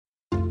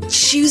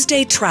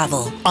Tuesday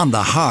Travel On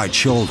the Hard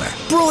Shoulder.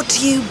 brought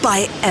to you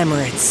by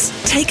Emirates,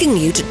 taking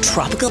you to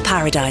tropical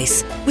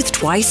paradise with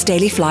twice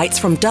daily flights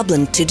from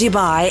Dublin to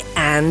Dubai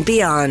and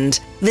beyond.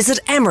 Visit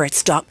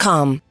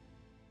emirates.com.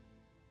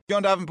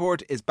 Fionn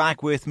Davenport is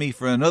back with me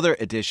for another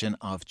edition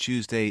of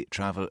Tuesday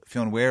Travel.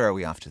 Fionn, where are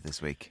we off to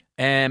this week?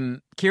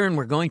 Kieran,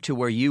 we're going to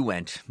where you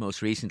went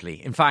most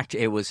recently. In fact,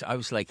 I was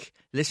like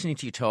listening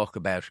to you talk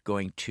about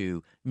going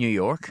to New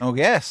York. Oh,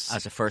 yes.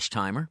 As a first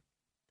timer,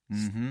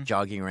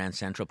 jogging around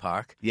Central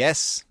Park.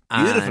 Yes.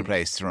 Beautiful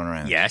place to run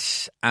around.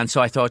 Yes. And so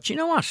I thought, you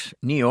know what?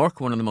 New York,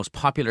 one of the most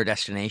popular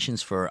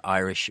destinations for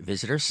Irish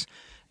visitors.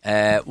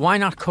 Why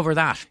not cover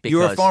that? Because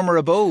Your former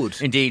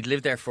abode. Indeed,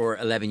 lived there for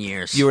 11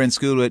 years. You were in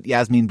school with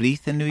Yasmin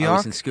Bleeth in New York? I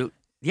was in school.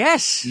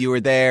 Yes. You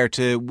were there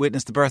to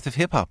witness the birth of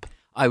hip-hop.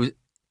 I was...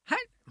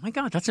 My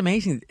God, that's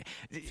amazing.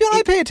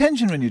 I pay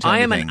attention when you tell me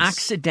I am things. An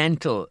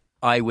accidental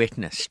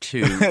eyewitness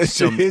to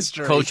some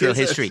history, cultural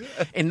history.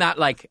 In that,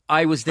 like,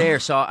 I was there,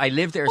 so I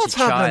lived there What's as a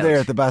child. What's happening there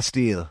at the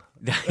Bastille?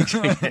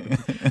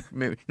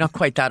 Not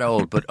quite that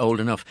old, but old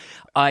enough.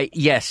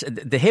 Yes,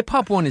 the hip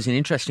hop one is an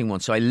interesting one.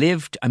 So I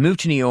moved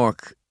to New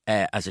York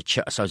as a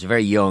child. So I was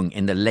very young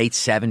in the late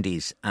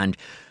 70s, and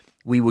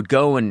we would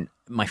go, and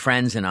my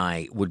friends and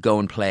I would go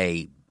and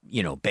play,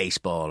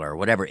 baseball or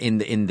whatever in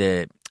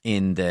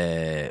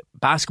the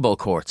basketball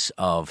courts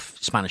of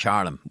Spanish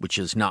Harlem, which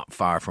is not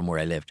far from where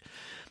I lived.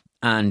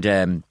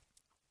 And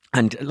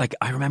like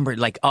I remember,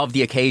 like, of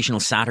the occasional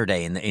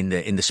Saturday in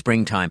the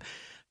springtime,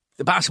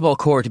 the basketball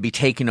court would be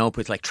taken up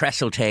with like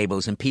trestle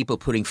tables and people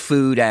putting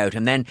food out,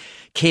 and then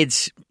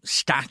kids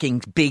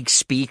stacking big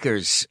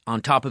speakers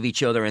on top of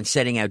each other and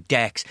setting out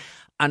decks.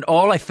 And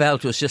all I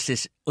felt was just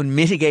this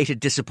unmitigated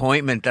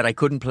disappointment that I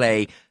couldn't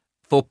play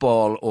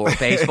football or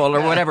baseball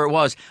or whatever it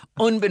was,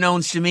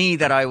 unbeknownst to me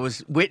that I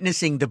was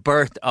witnessing the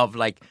birth of,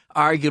 like,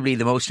 arguably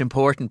the most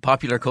important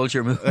popular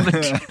culture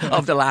movement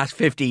of the last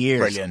 50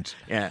 years. Brilliant.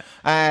 Yeah.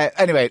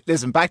 Anyway,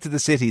 listen, back to the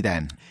city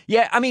then.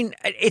 Yeah, I mean,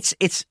 it's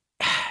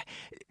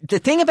the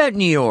thing about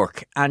New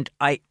York, and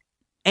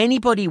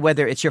anybody,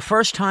 whether it's your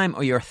first time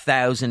or your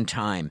 1,000th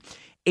time,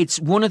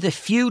 it's one of the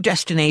few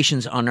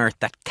destinations on earth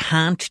that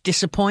can't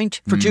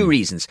disappoint for two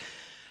reasons.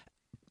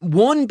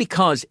 One,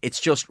 because it's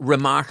just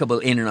remarkable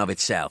in and of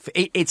itself.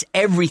 It's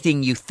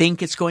everything you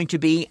think it's going to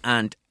be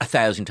and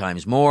 1,000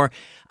 times more.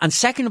 And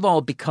second of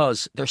all,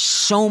 because there's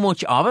so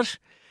much of it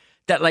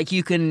that, like,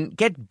 you can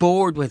get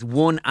bored with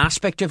one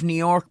aspect of New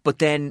York, but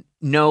then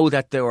know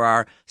that there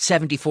are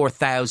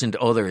 74,000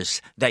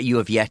 others that you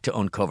have yet to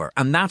uncover.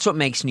 And that's what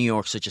makes New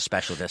York such a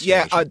special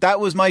destination. Yeah, that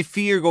was my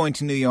fear going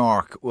to New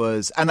York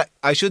was, and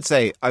I should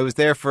say, I was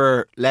there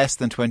for less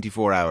than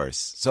 24 hours.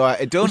 So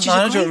I don't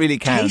really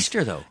count.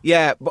 Taster, though.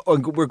 Yeah, but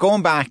we're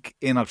going back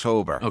in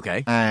October.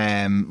 Okay.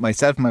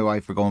 Myself and my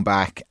wife are going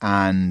back,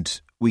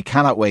 and we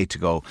cannot wait to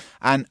go.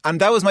 And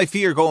that was my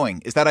fear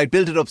going, is that I'd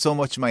built it up so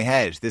much in my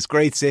head, this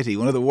great city,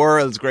 one of the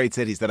world's great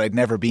cities that I'd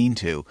never been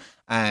to,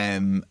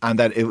 and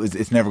that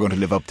it's never going to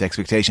live up to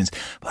expectations.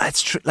 But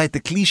it's like the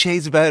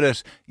cliches about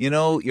it,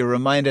 you're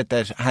reminded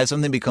that how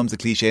something becomes a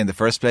cliche in the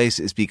first place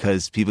is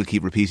because people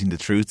keep repeating the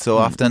truth so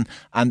often.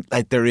 And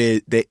like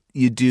the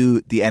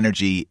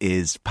energy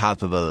is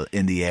palpable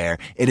in the air.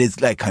 It is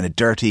like kind of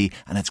dirty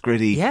and it's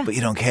gritty, but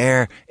you don't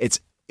care.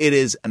 It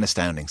is an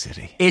astounding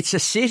city. It's a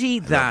city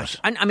that,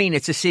 and I mean,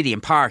 it's a city in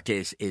part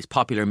is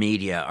popular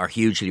media are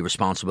hugely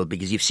responsible,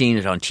 because you've seen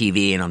it on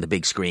TV and on the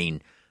big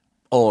screen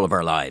all of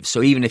our lives.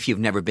 So even if you've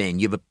never been,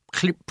 you have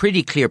a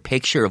pretty clear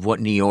picture of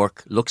what New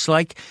York looks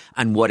like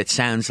and what it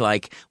sounds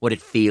like, what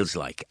it feels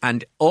like.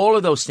 And all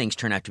of those things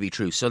turn out to be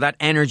true. So that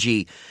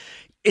energy,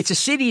 it's a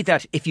city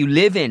that if you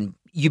live in,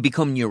 you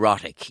become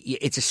neurotic.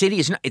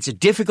 It's a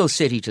difficult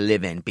city to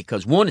live in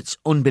because, one, it's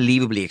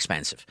unbelievably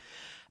expensive.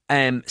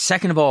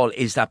 Second of all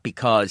is that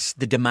because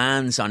the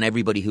demands on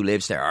everybody who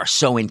lives there are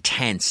so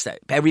intense that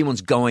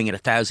everyone's going at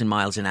 1,000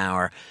 miles an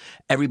hour.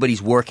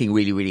 Everybody's working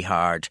really, really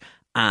hard.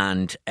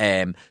 And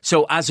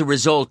so as a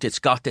result, it's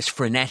got this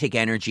frenetic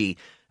energy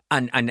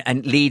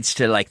and leads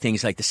to like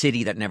things like the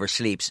city that never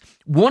sleeps.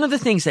 One of the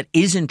things that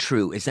isn't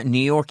true is that New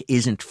York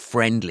isn't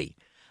friendly.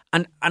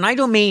 And I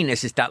don't mean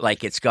this is that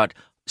like it's got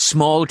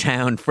small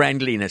town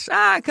friendliness.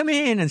 Come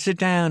in and sit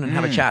down and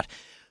have a chat.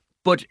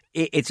 But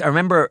I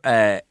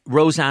remember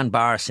Roseanne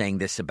Barr saying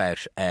this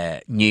about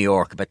New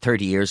York about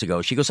 30 years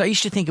ago. She goes, I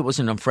used to think it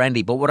wasn't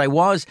unfriendly, but what I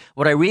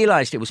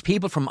realised, it was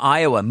people from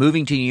Iowa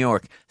moving to New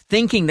York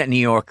thinking that New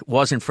York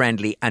wasn't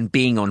friendly and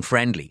being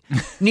unfriendly.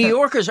 New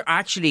Yorkers are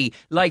actually,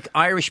 like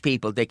Irish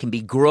people, they can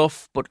be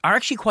gruff, but are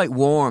actually quite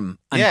warm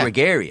and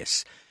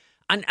gregarious.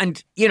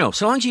 And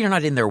so long as you're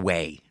not in their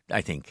way, I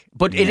think.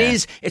 But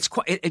it's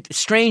a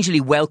strangely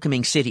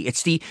welcoming city.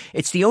 It's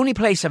the only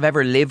place I've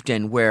ever lived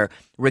in where,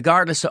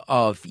 regardless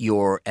of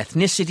your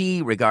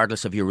ethnicity,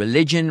 regardless of your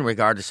religion,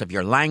 regardless of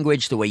your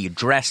language, the way you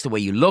dressed, the way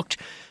you looked,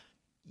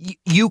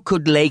 you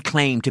could lay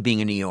claim to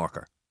being a New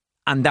Yorker.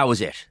 And that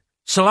was it.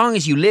 So long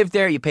as you live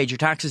there, you paid your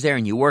taxes there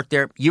and you work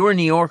there, you're a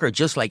New Yorker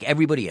just like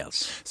everybody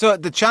else. So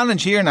the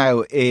challenge here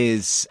now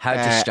is... How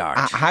to start.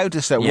 How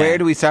to start. Yeah. Where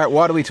do we start?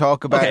 What do we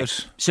talk about? Okay.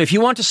 So if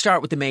you want to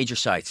start with the major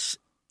sites,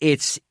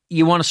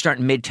 you want to start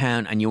in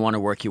Midtown and you want to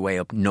work your way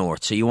up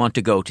north. So you want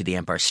to go to the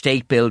Empire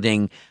State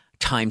Building,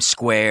 Times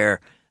Square,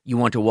 you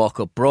want to walk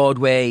up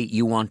Broadway,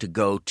 you want to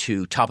go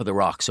to Top of the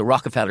Rock. So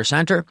Rockefeller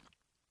Center,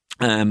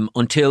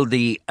 until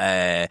the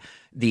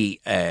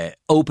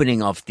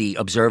opening of the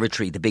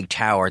observatory, the big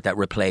tower that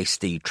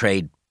replaced the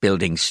trade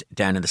buildings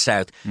down in the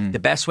south. The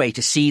best way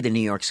to see the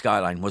New York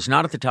skyline was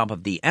not at the top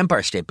of the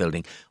Empire State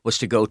Building, was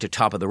to go to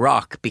Top of the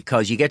Rock,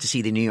 because you get to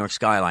see the New York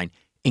skyline,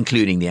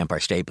 including the Empire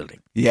State Building.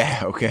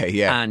 Yeah, okay,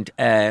 yeah. And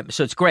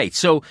so it's great.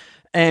 So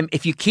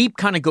if you keep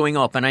kind of going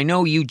up, and I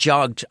know you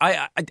jogged,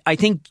 I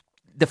think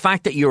the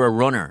fact that you're a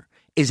runner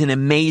is an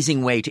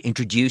amazing way to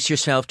introduce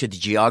yourself to the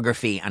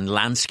geography and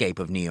landscape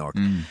of New York.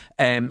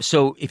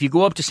 So if you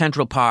go up to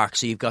Central Park,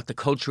 so you've got the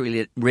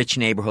culturally rich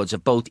neighborhoods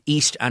of both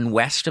east and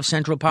west of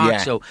Central Park.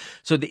 Yeah.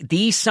 So the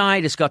east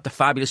side has got the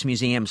fabulous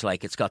museums,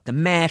 like it's got the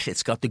Met,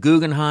 it's got the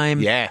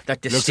Guggenheim. Yeah,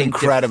 that looks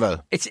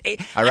incredible.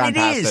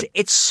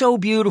 It's so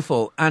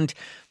beautiful, and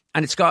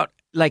it's got,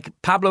 like,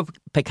 Pablo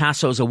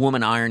Picasso's A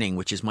Woman Ironing,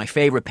 which is my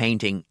favourite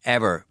painting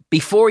ever.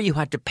 Before you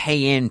had to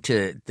pay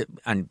into,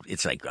 and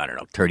it's like, I don't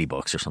know,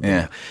 $30 or something.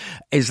 Yeah.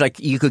 It's like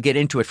you could get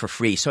into it for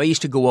free. So I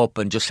used to go up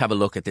and just have a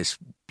look at this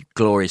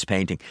glorious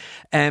painting.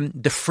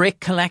 The Frick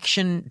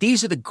collection,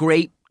 these are the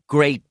great,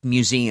 great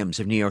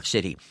museums of New York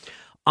City.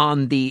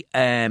 On the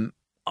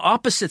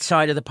opposite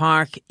side of the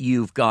park,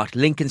 you've got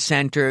Lincoln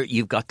Center,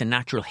 you've got the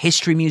Natural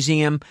History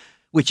Museum,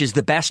 which is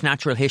the best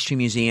natural history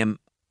museum,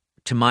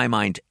 to my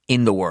mind,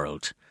 in the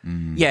world.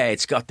 Yeah,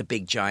 it's got the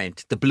big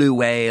giant, the blue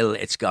whale,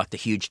 it's got the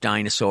huge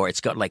dinosaur, it's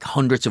got like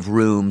hundreds of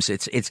rooms.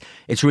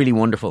 It's really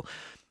wonderful.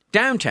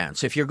 Downtown,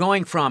 so if you're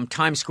going from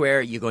Times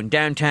Square, you're going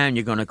downtown,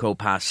 you're going to go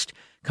past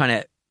kind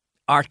of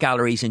art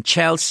galleries in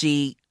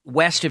Chelsea.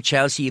 West of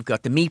Chelsea, you've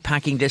got the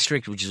Meatpacking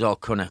District, which is all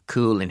kind of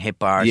cool and hip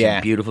bars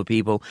and beautiful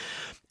people.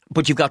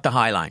 But you've got the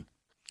High Line.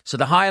 So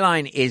the High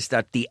Line is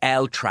that the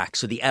L track,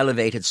 so the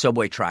elevated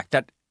subway track,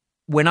 that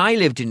when I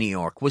lived in New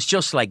York was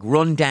just like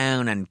run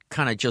down and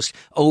kind of just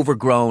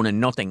overgrown and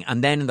nothing.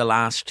 And then in the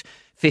last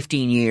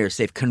 15 years,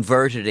 they've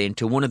converted it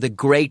into one of the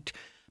great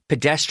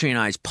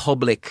pedestrianised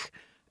public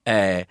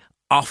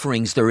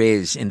offerings there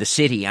is in the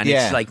city. And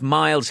it's like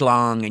miles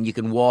long, and you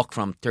can walk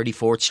from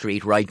 34th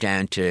Street right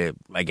down to,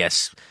 I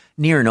guess,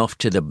 near enough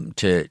to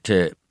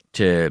the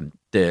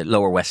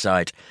Lower West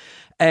Side.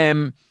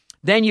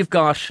 Then you've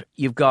got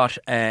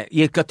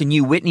the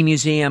new Whitney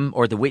Museum,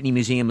 or the Whitney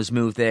Museum has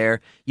moved there.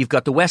 You've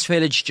got the West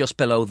Village just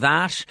below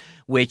that,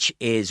 which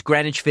is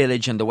Greenwich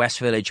Village, and the West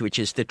Village, which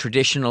is the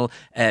traditional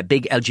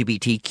big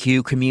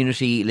LGBTQ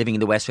community living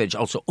in the West Village.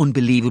 Also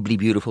unbelievably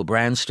beautiful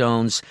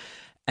brownstones.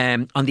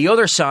 On the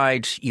other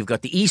side, you've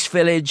got the East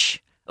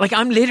Village. Like,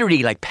 I'm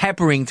literally like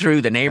peppering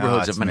through the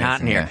neighborhoods of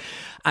Manhattan here. Yeah.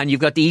 And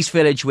you've got the East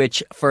Village,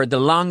 which for the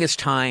longest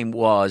time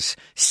was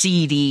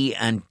seedy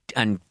and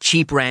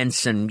cheap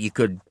rents, and you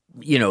could,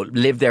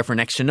 live there for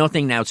next to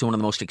nothing. Now it's one of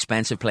the most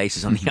expensive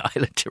places on the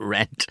island to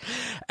rent.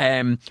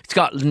 It's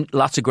got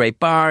lots of great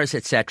bars,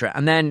 etc.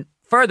 And then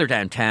further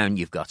downtown,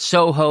 you've got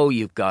Soho,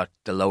 you've got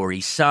the Lower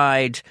East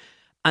Side,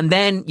 and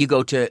then you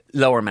go to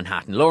Lower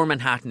Manhattan. Lower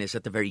Manhattan is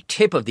at the very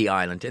tip of the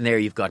island, and there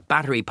you've got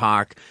Battery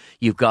Park,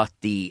 you've got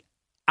the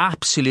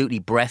absolutely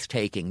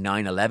breathtaking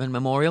 9/11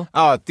 memorial.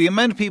 Oh, the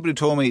amount of people who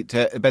told me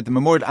about the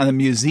memorial and the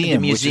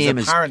museum which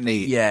is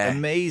apparently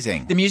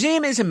amazing. The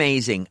museum is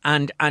amazing,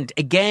 and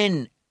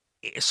again,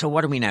 so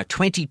what are we now?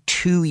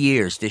 22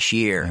 years this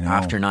year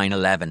after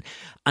 9/11,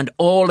 and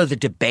all of the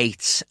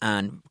debates,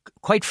 and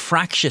quite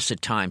fractious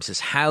at times, is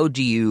how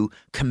do you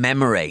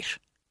commemorate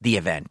the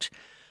event?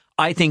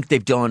 I think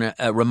they've done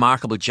a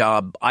remarkable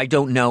job. I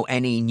don't know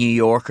any New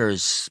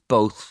Yorkers,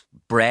 both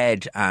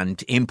bred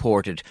and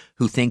imported,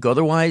 who think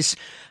otherwise.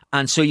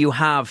 And so you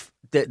have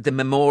the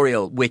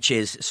memorial, which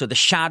is, so the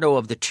shadow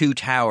of the two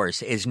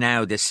towers is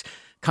now this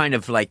kind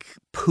of like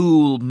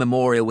pool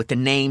memorial with the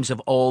names of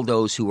all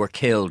those who were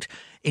killed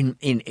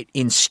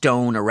in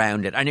stone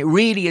around it. And it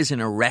really is an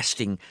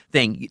arresting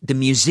thing. The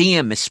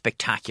museum is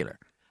spectacular,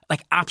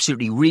 like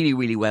absolutely really,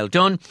 really well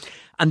done.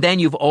 And then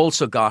you've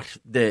also got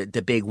the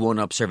big one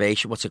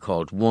observation, what's it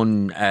called?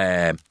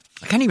 I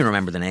can't even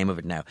remember the name of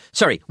it now.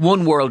 Sorry,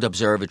 One World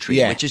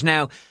Observatory, which is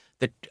now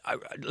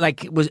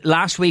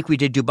last week we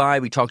did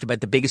Dubai. We talked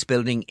about the biggest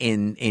building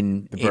in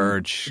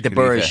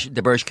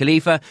the Burj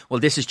Khalifa. Well,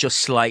 this is just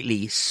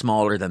slightly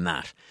smaller than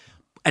that.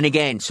 And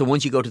again, so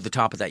once you go to the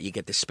top of that, you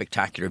get this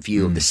spectacular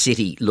view of the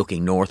city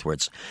looking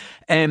northwards.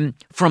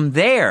 From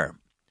there,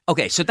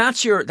 okay, so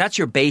that's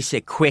your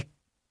basic quick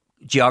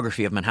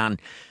geography of Manhattan.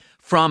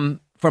 From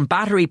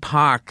Battery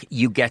Park,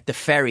 you get the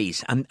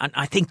ferries. And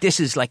I think this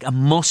is like a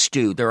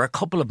must-do. There are a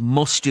couple of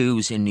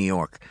must-dos in New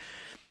York.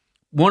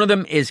 One of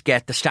them is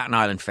get the Staten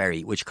Island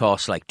ferry, which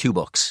costs like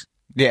 $2.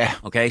 Yeah.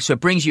 Okay, so it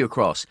brings you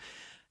across.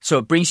 So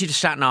it brings you to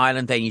Staten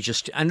Island, then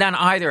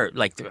either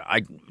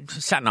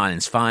Staten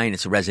Island's fine,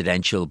 it's a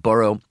residential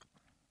borough.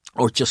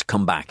 or just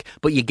come back.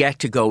 But you get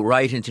to go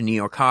right into New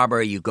York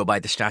Harbor. You go by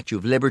the Statue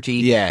of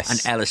Liberty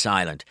and Ellis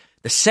Island.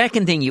 The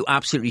second thing you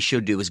absolutely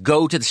should do is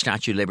go to the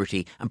Statue of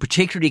Liberty and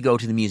particularly go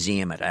to the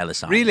museum at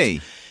Ellis Island.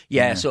 Really?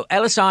 Yeah, so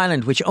Ellis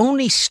Island, which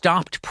only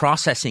stopped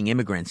processing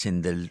immigrants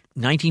in the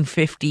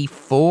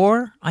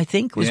 1954, I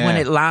think, was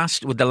when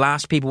the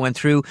last people went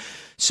through.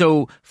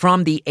 So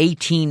from the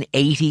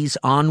 1880s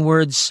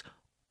onwards,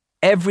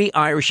 every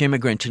Irish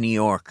immigrant to New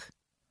York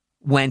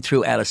went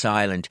through Ellis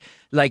Island.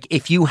 Like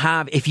if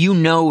you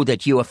know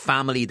that you have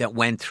family that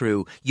went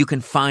through, you can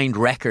find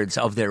records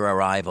of their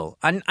arrival.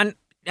 And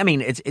I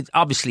mean, it's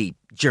obviously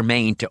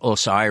germane to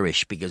us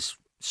Irish because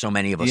so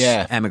many of us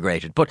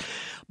emigrated. But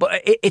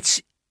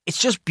it's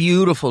just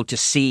beautiful to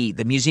see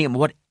the museum,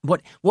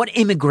 what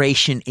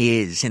immigration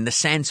is in the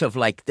sense of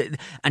like,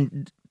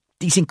 and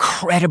these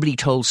incredibly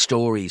told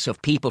stories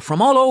of people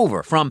from all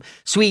over, from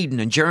Sweden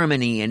and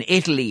Germany and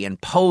Italy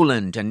and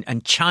Poland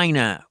and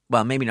China.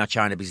 Well, maybe not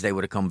China because they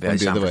would have come via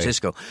San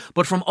Francisco,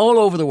 but from all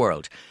over the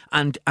world.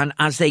 And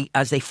as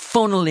they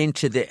funnel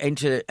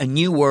into a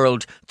new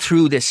world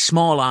through this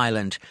small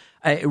island,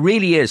 it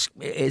really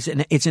it's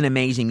an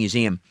amazing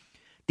museum.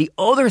 The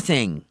other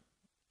thing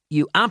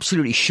you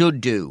absolutely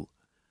should do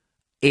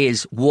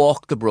is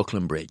walk the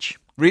Brooklyn Bridge.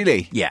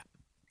 Really? Yeah.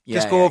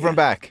 Just go over and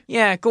back.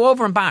 Yeah, go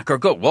over and back, or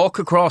go walk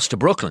across to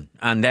Brooklyn,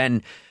 and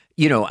then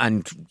you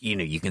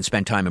can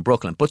spend time in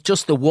Brooklyn. But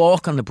just the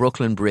walk on the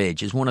Brooklyn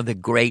Bridge is one of the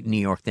great New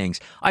York things.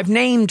 I've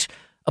named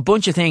a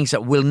bunch of things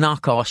that will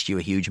not cost you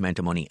a huge amount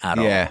of money at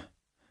all. Yeah.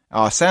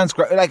 Oh, sounds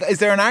great. Like, is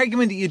there an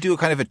argument that you do a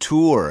kind of a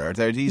tour? Are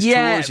there these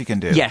tours you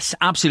can do? Yes,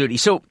 absolutely.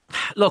 So,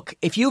 look,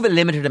 if you have a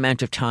limited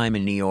amount of time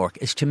in New York,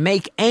 is to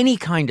make any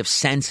kind of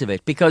sense of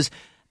it, because,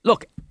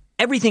 look,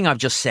 everything I've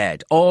just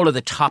said, all of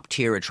the top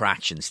tier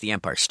attractions, the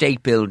Empire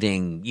State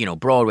Building,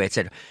 Broadway,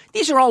 etc.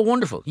 These are all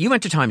wonderful. You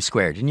went to Times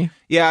Square, didn't you?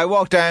 Yeah, I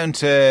walked down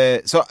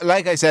to... So,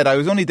 like I said, I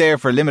was only there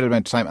for a limited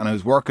amount of time and I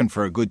was working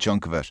for a good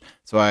chunk of it.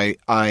 So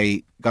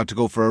I got to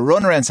go for a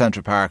run around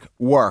Central Park,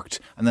 worked,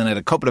 and then I had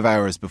a couple of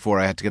hours before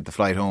I had to get the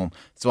flight home.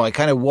 So I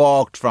kind of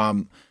walked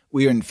from...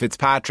 We were in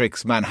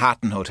Fitzpatrick's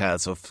Manhattan Hotel.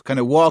 So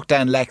kind of walked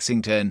down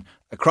Lexington,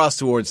 across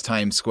towards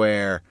Times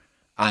Square,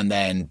 and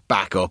then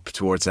back up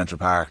towards Central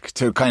Park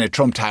to kind of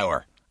Trump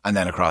Tower, and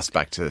then across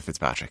back to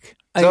Fitzpatrick.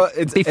 So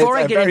it's a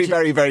very,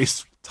 very, very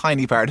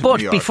tiny part of New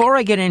York. But before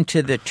I get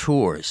into the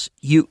tours,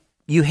 you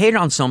hit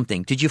on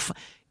something.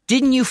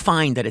 Didn't you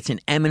find that it's an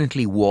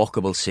eminently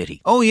walkable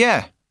city? Oh,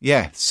 yeah.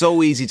 Yeah,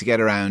 so easy to get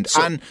around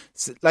and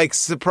like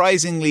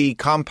surprisingly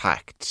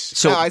compact.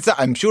 So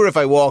I'm sure if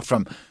I walked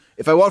from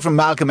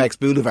Malcolm X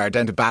Boulevard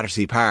down to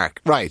Battersea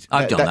Park, right?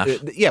 I've done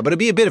that. Yeah, but it'd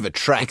be a bit of a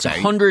trek. It's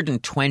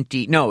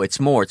 120. No, it's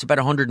more. It's about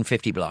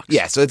 150 blocks.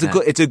 Yeah, so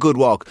it's a good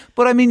walk.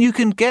 But I mean, you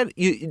can get.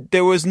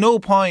 There was no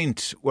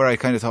point where I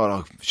kind of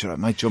thought, I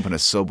might jump in a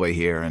subway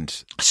here and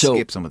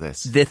skip some of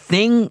this.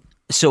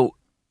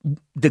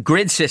 The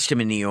grid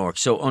system in New York.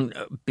 So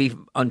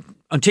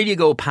until you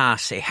go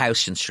past, say,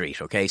 Houston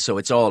Street, okay. So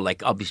it's all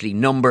like obviously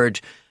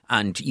numbered.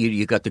 And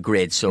you got the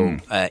grid, so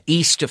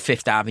east of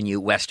Fifth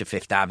Avenue, west of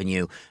Fifth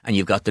Avenue, and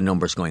you've got the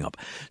numbers going up.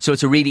 So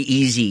it's a really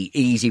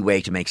easy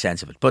way to make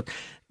sense of it. But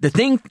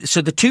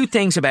the two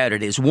things about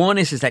it is, one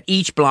is that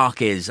each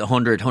block is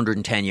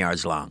 110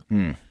 yards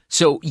long.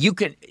 So you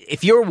can,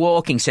 if you're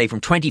walking, say, from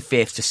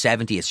 25th to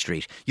 70th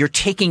Street, you're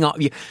ticking off,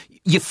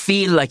 you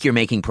feel like you're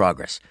making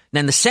progress.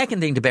 Then the second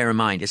thing to bear in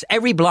mind is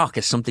every block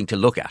is something to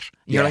look at.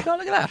 You're like, oh,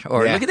 look at that,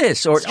 or look at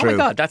this, or oh my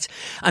God,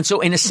 and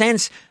so in a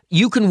sense,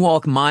 you can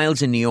walk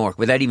miles in New York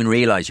without even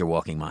realize you're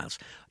walking miles.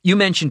 You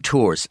mentioned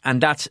tours, and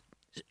that's,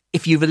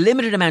 if you have a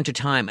limited amount of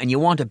time and you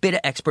want a bit of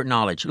expert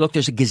knowledge, look,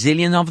 there's a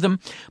gazillion of them,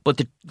 but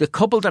the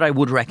couple that I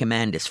would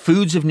recommend is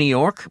Foods of New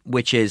York,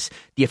 which is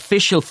the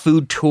official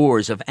food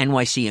tours of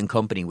NYC and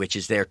Company, which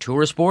is their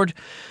tourist board.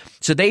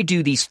 So they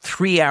do these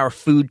 3-hour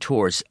food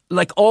tours,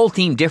 like all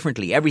themed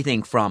differently,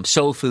 everything from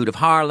soul food of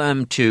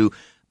Harlem to,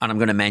 and I'm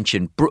going to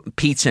mention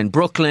pizza in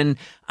Brooklyn.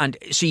 And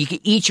so you can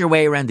eat your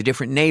way around the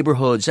different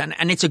neighborhoods, and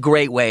it's a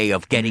great way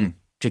of getting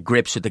to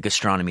grips with the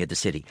gastronomy of the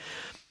city.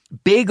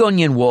 Big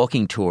Onion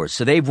walking tours.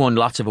 So they've won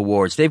lots of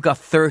awards. They've got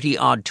 30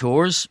 odd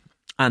tours,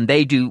 and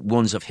they do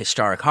ones of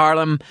historic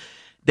Harlem.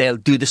 They'll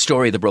do the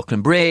story of the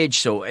Brooklyn Bridge.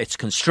 So it's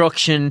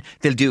construction.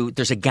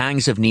 There's a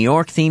Gangs of New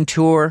York themed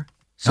tour.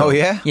 So, oh,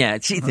 yeah? Yeah.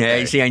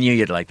 Okay. See, I knew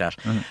you'd like that.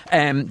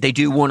 They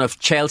do one of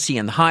Chelsea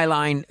and the High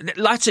Line.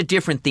 Lots of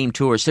different themed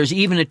tours. There's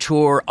even a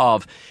tour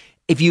of,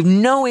 if you've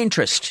no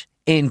interest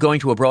in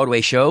going to a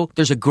Broadway show,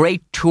 there's a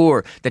great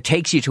tour that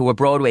takes you to a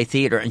Broadway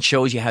theatre and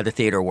shows you how the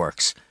theatre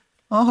works.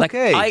 Oh,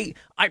 okay. Like,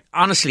 I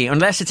honestly,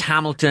 unless it's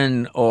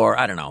Hamilton or,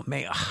 I don't know,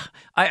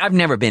 I've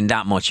never been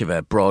that much of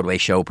a Broadway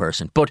show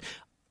person, but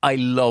I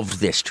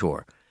loved this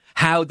tour.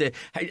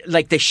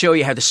 They show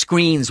you how the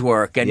screens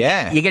work and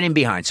you get in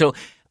behind. So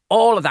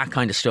all of that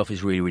kind of stuff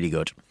is really, really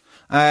good.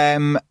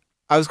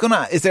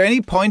 Is there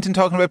any point in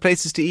talking about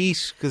places to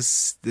eat?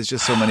 Because there's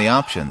just so many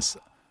options.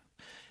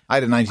 I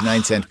had a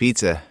 99-cent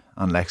pizza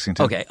on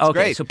Lexington. Okay, It's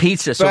great. so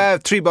pizza. So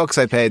 $3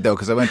 I paid though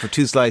because I went for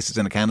 2 slices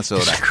and a can of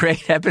soda. It's a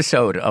great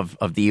episode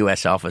of the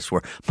US Office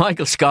where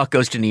Michael Scott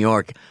goes to New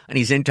York and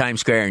he's in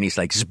Times Square and he's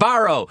like,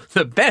 Sbarro,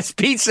 the best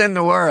pizza in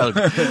the world,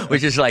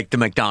 which is like the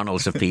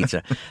McDonald's of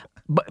pizza.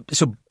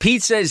 So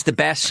pizza is the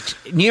best.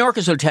 New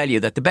Yorkers will tell you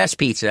that the best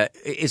pizza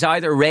is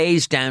either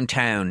raised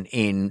downtown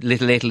in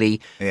Little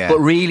Italy, but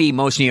really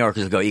most New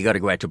Yorkers will go, you got to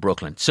go out to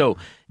Brooklyn. So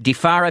Di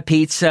Fara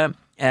Pizza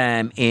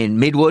in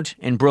Midwood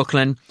in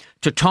Brooklyn.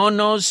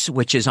 Totonno's,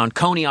 which is on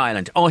Coney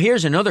Island. Oh,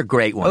 here's another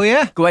great one. Oh,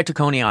 yeah? Go out to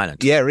Coney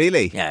Island. Yeah,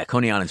 really? Yeah,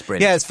 Coney Island's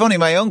brilliant. Yeah, it's funny.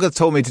 My uncle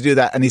told me to do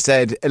that and he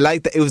said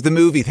it was the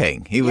movie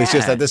thing. He was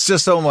just like, there's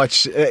just so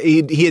much.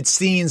 He had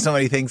seen so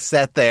many things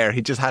set there.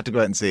 He just had to go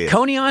out and see it.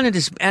 Coney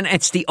Island and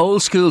it's the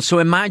old school. So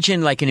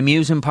imagine like an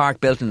amusement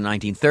park built in the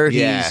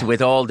 1930s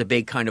with all the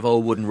big kind of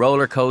old wooden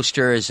roller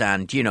coasters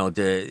and, you know,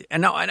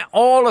 and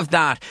all of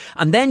that.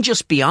 And then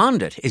just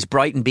beyond it is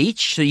Brighton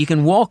Beach. So you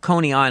can walk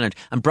Coney Island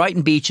and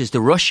Brighton Beach is the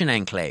Russian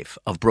enclave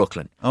of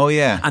Brooklyn. Oh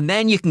yeah. And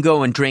then you can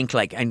go and drink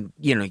get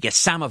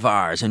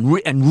samovars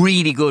and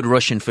really good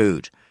Russian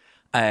food.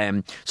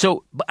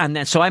 So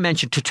I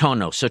mentioned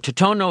Totonno. So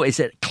Totonno is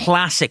a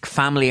classic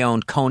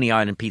family-owned Coney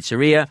Island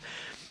pizzeria.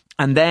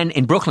 And then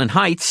in Brooklyn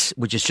Heights,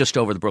 which is just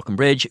over the Brooklyn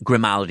Bridge,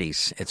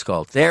 Grimaldi's, it's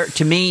called. They're,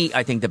 to me,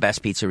 I think the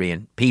best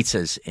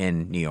pizzas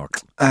in New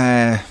York.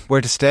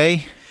 Where to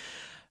stay?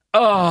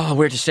 Oh,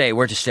 where to stay?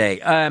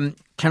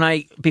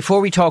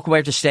 Before we talk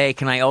where to stay,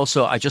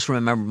 I just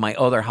remember my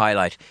other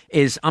highlight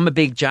is I'm a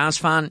big jazz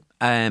fan.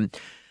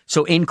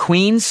 So in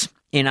Queens,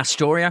 in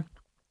Astoria,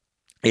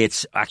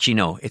 it's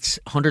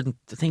 100,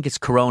 I think it's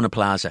Corona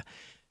Plaza,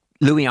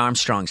 Louis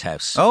Armstrong's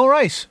house. Oh,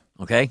 right.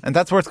 Okay. And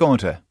that's worth going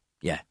to?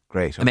 Yeah.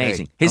 Great. Okay.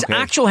 Amazing. His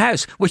actual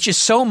house, which is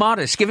so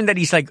modest, given that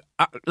he's like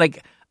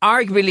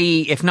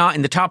arguably, if not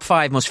in the top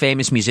 5 most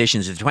famous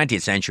musicians of the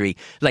 20th century,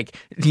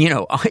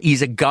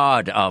 he's a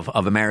god of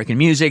American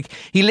music.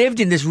 He lived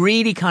in this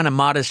really kind of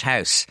modest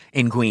house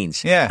in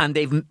Queens. Yeah. And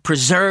they've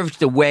preserved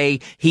the way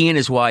he and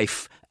his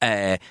wife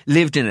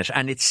lived in it.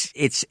 And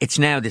it's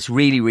now this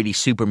really, really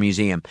super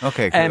museum.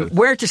 Okay, cool.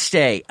 Where to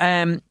stay?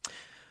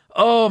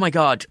 Oh my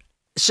God.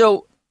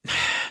 So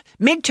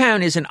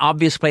Midtown is an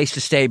obvious place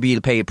to stay, but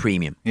you'll pay a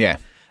premium. Yeah.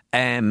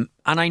 And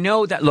I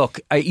know that, look,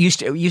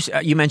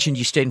 you mentioned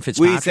you stayed in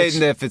Fitzpatrick's. We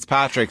stayed in the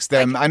Fitzpatrick's.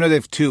 I know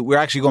they've 2. We're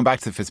actually going back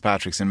to the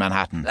Fitzpatrick's in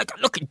Manhattan.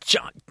 Look at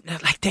John.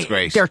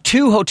 Great. There are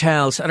 2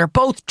 hotels that are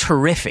both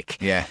terrific.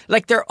 Yeah.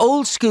 They're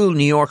old school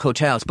New York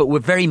hotels, but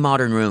with very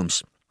modern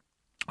rooms.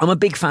 I'm a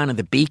big fan of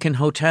the Beacon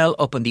Hotel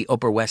up on the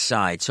Upper West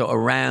Side. So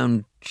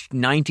around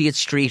 90th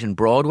Street and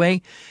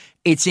Broadway.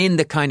 It's in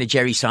the kind of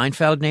Jerry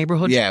Seinfeld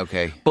neighborhood. Yeah,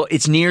 okay. But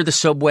it's near the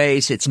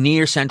subways. It's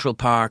near Central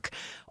Park.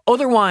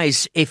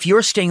 Otherwise, if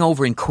you're staying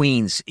over in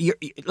Queens,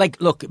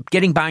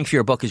 getting bang for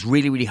your buck is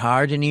really, really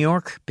hard in New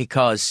York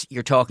because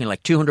you're talking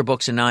like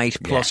 $200 a night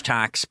plus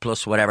tax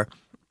plus whatever.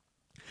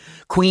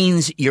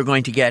 Queens, you're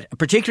going to get,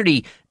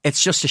 particularly,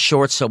 it's just a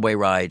short subway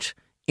ride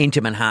into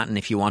Manhattan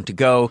if you want to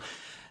go.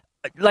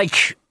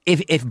 Like,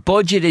 if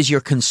budget is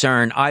your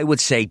concern, I would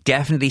say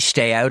definitely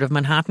stay out of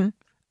Manhattan.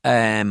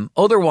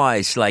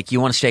 Otherwise, you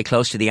want to stay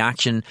close to the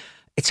action.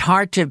 It's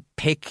hard to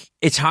pick.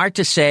 It's hard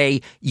to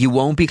say you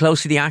won't be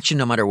close to the action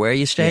no matter where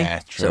you stay. Yeah,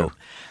 true. So,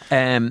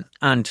 and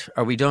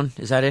are we done?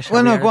 Is that it?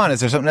 Well, no, go on. Is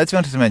there something else you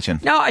wanted to mention?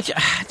 No,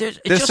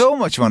 there's so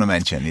much you want to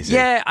mention, you see.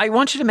 Yeah, I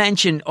wanted to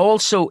mention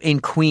also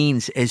in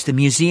Queens is the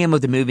Museum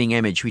of the Moving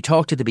Image. We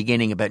talked at the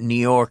beginning about New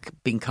York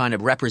being kind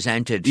of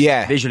represented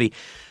visually.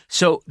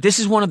 So this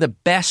is one of the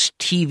best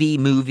TV,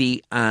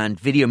 movie and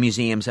video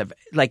museums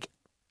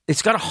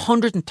it's got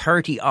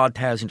 130-odd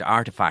thousand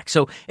artifacts.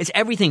 So it's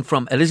everything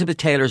from Elizabeth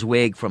Taylor's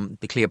wig from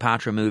the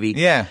Cleopatra movie.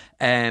 Yeah.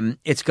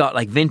 It's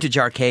got vintage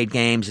arcade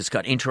games. It's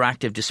got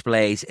interactive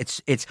displays.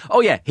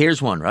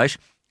 Here's one, right?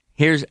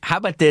 How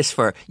about this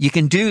you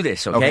can do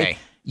this, okay?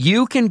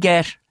 You can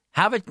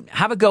have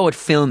a go at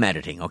film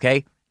editing,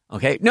 okay?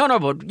 Okay? No,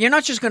 but you're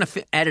not just going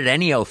to edit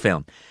any old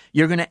film.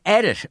 You're going to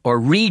edit or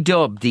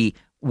redub the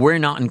 "We're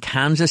Not in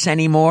Kansas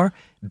Anymore"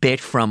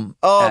 bit from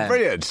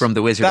brilliant. From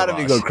The Wizard of Oz.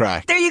 That'd be good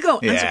crack. There you go.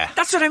 Yeah. So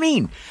that's what I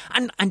mean.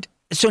 And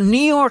so New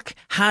York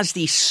has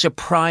these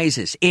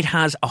surprises. It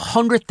has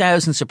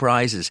 100,000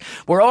 surprises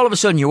where all of a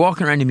sudden you're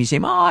walking around the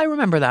museum. Oh, I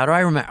remember that. Or I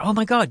remember. Oh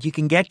my God, you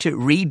can get to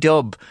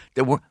redub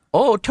the word.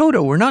 Oh,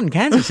 Toto, we're not in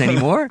Kansas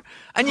anymore,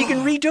 and you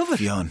can redub it.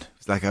 Fionn,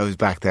 it's like I was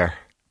back there.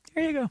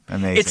 There you go.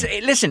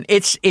 Amazing.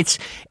 It's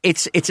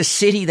a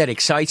city that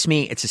excites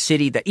me. It's a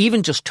city that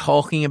even just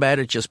talking about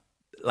it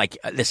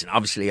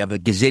obviously I have a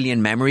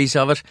gazillion memories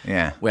of it.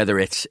 Yeah. Whether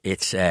it's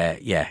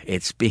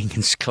being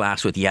in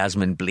class with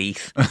Yasmin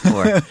Bleeth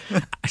or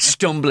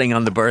stumbling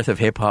on the birth of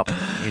hip hop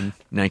in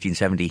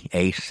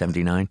 1978,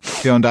 79.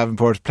 Fionn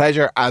Davenport,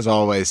 pleasure as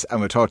always,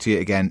 and we'll talk to you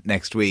again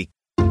next week.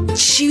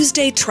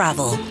 Tuesday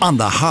Travel on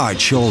The Hard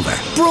Shoulder.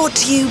 Brought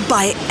to you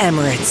by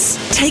Emirates,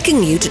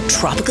 taking you to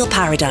tropical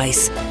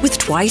paradise with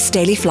twice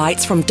daily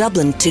flights from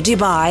Dublin to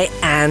Dubai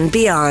and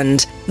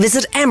beyond.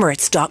 Visit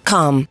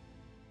emirates.com.